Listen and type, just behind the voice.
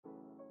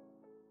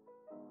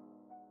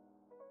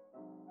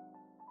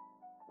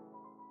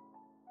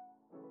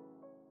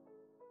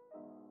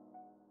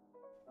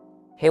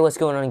Hey, what's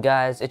going on,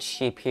 guys? It's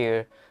Sheep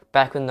here,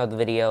 back with another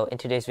video. In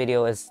today's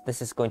video,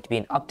 this is going to be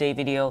an update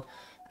video.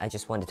 I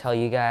just want to tell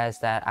you guys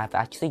that I've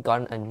actually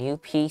gotten a new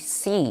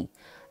PC,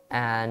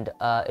 and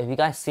if you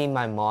guys see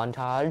my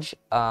montage,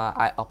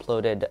 I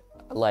uploaded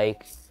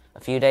like a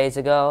few days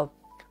ago.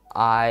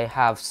 I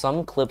have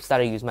some clips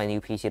that I use my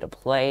new PC to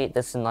play.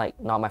 This is like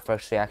not my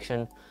first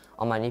reaction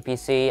on my new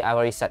PC. I've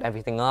already set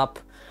everything up,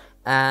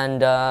 and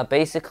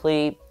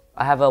basically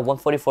I have a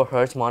 144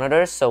 Hz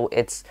monitor, so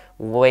it's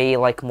way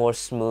more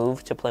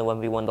smooth to play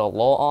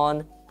 1v1.lol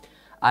on.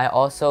 I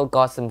also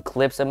got some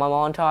clips in my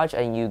montage,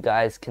 and you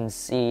guys can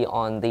see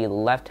on the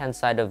left hand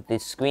side of the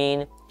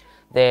screen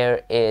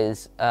there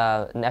is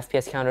an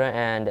FPS counter,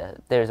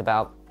 and there's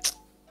about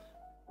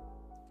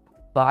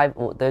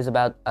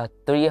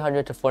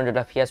 300 to 400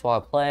 FPS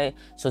while I play,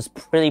 so it's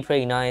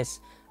pretty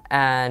nice.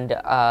 And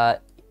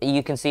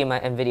you can see my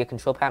NVIDIA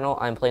control panel.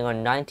 I'm playing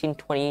on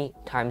 1920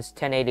 x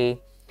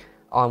 1080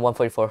 on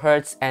 144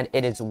 Hz, and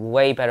it is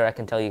way better. I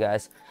can tell you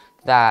guys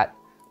that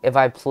if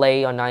I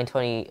play on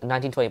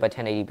 1920 by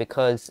 1080,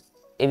 because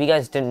if you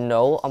guys didn't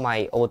know, on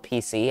my old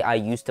PC I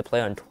used to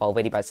play on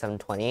 1280 by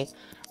 720,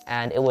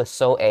 and it was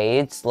so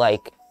AIDS,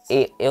 like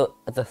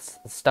the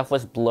stuff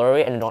was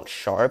blurry and not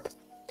sharp,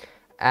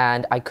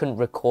 and I couldn't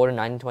record in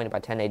 1920 by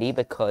 1080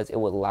 because it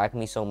would lag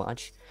me so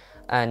much.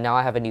 And now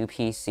I have a new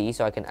PC,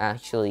 so I can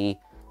actually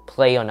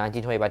play on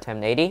 1920 by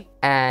 1080.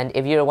 And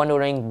if you're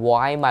wondering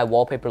why my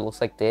wallpaper looks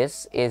like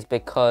this, is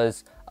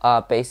because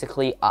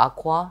basically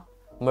Aqua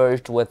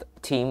merged with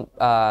Team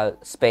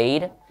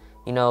Spade,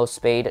 you know,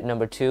 Spade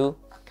number 2.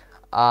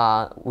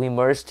 We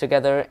merged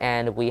together,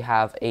 and we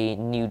have a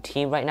new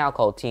team right now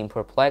called Team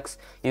Perplex.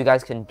 You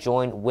guys can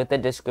join with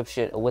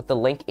the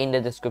link in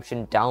the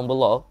description down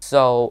below.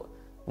 So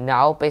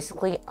now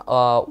basically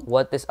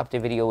what this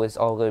update video is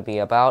all going to be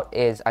about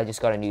is I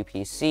just got a new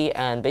PC,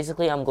 and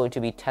basically I'm going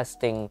to be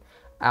testing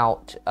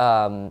out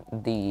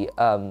the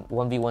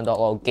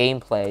 1v1.lol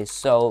gameplay.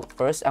 So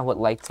first I would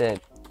like to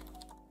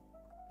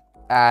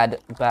add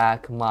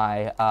back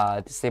my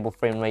disable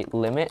frame rate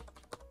limit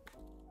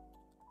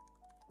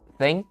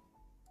thing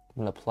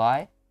and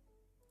apply,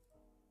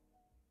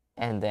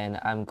 and then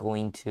I'm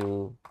going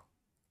to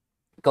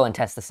go and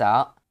test this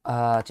out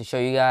to show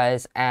you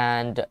guys.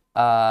 And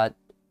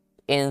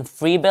in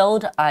free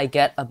build, I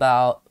get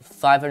about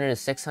 500 to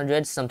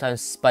 600,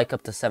 sometimes spike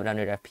up to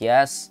 700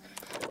 FPS.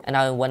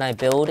 And when I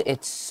build,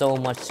 it's so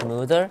much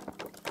smoother.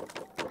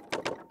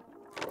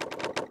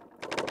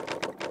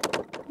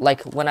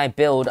 Like when I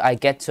build, I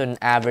get to an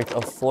average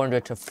of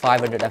 400 to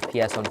 500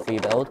 FPS on free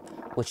build,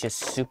 which is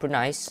super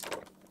nice.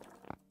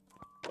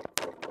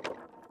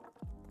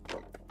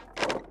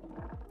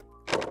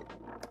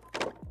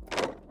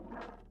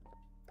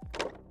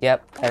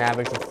 Yep, an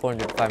average of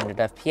 400 to 500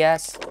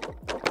 FPS.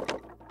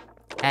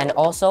 And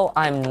also,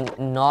 I'm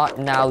not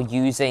now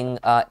using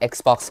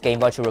Xbox Game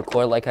Bar to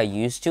record like I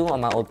used to on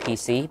my old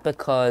PC,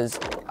 because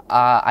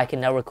I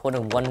can now record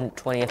in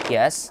 120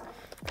 FPS,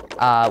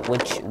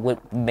 which would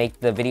make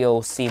the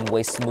video seem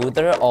way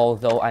smoother.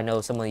 Although I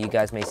know some of you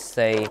guys may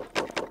say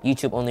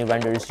YouTube only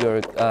renders your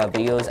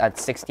videos at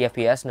 60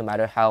 FPS, no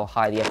matter how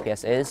high the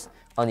FPS is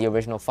on the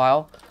original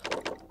file.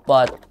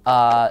 But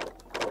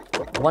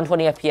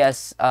 120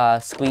 FPS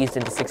squeezed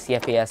into 60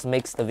 FPS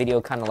makes the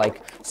video kind of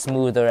like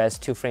smoother as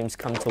 2 frames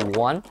come to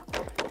 1.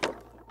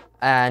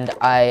 And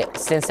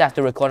since I have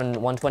to record on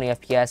 120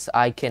 FPS,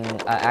 I can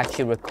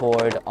actually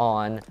record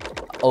on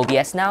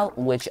OBS now,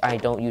 which I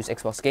don't use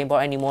Xbox Game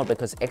Bar anymore,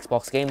 because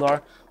Xbox Game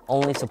Bar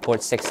only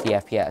supports 60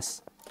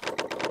 FPS.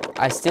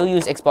 I still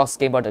use Xbox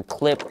Game Bar to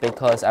clip,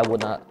 because I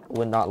would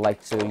not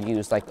like to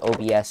use like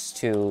OBS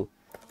to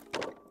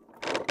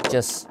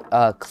just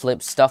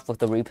clip stuff with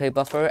the replay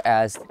buffer,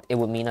 as it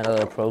would mean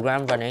another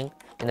program running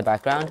in the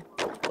background.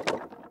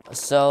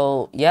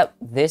 So yep,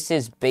 this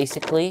is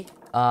basically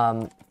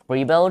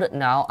free build.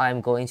 Now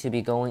I'm going to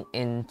be going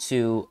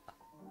into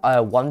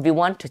a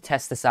 1v1 to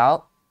test this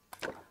out.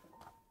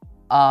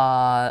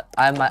 I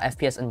have my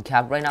FPS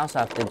uncapped right now, so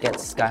I have to get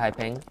sky high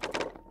ping,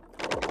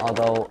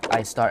 although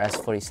I start as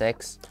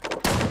 46.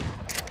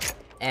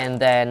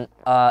 And then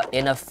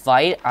in a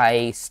fight,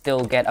 I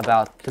still get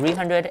about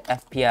 300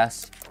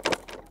 FPS.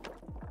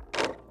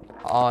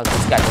 Oh,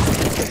 this guy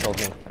just killed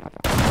me.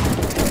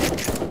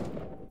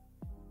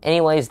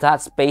 Anyways,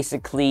 that's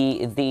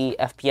basically the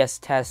FPS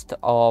test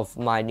of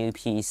my new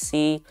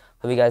PC.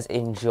 Hope you guys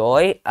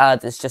enjoy.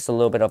 This is just a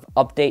little bit of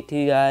update to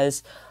you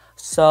guys.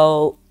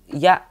 So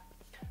yeah,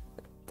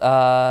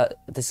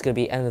 this is gonna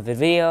be the end of the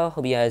video.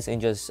 Hope you guys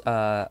enjoy this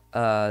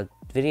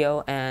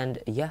video, and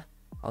yeah,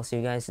 I'll see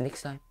you guys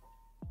next time.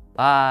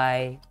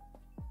 Bye.